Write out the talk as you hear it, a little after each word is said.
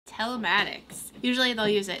telematics. Usually they'll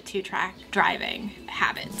use it to track driving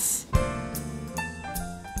habits.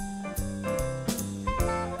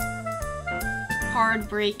 Hard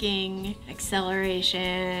braking,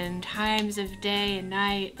 acceleration, times of day and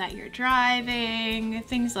night that you're driving,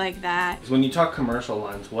 things like that. When you talk commercial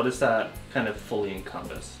lines, what does that kind of fully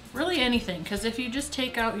encompass? Really anything, because if you just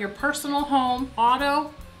take out your personal home,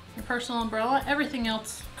 auto, your personal umbrella, everything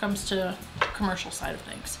else comes to commercial side of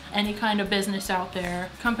things. Any kind of business out there,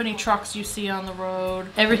 company trucks you see on the road,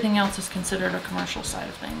 everything else is considered a commercial side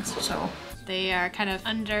of things. So they are kind of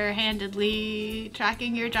underhandedly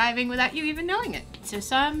tracking your driving without you even knowing it. So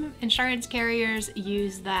some insurance carriers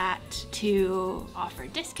use that to offer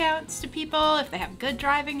discounts to people if they have good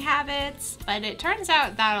driving habits. But it turns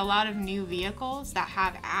out that a lot of new vehicles that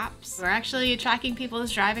have apps are actually tracking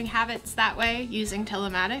people's driving habits that way using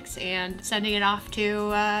telematics and sending it off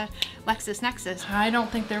to LexisNexis. I don't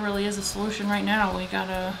think there really is a solution right now. We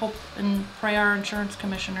gotta hope and pray our insurance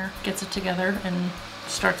commissioner gets it together and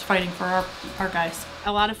starts fighting for our guys.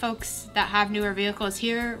 A lot of folks that have newer vehicles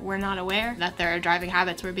here were not aware that their driving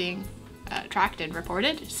habits were being tracked and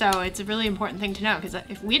reported. So it's a really important thing to know, because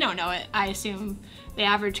if we don't know it, I assume the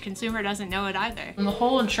average consumer doesn't know it either. And the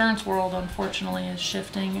whole insurance world, unfortunately, is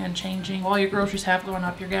shifting and changing. All your groceries have gone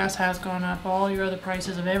up, your gas has gone up, all your other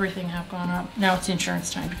prices of everything have gone up. Now it's the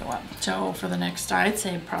insurance time to go up. So for the next, I'd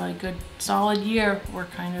say probably a good solid year, we're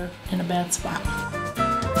kind of in a bad spot.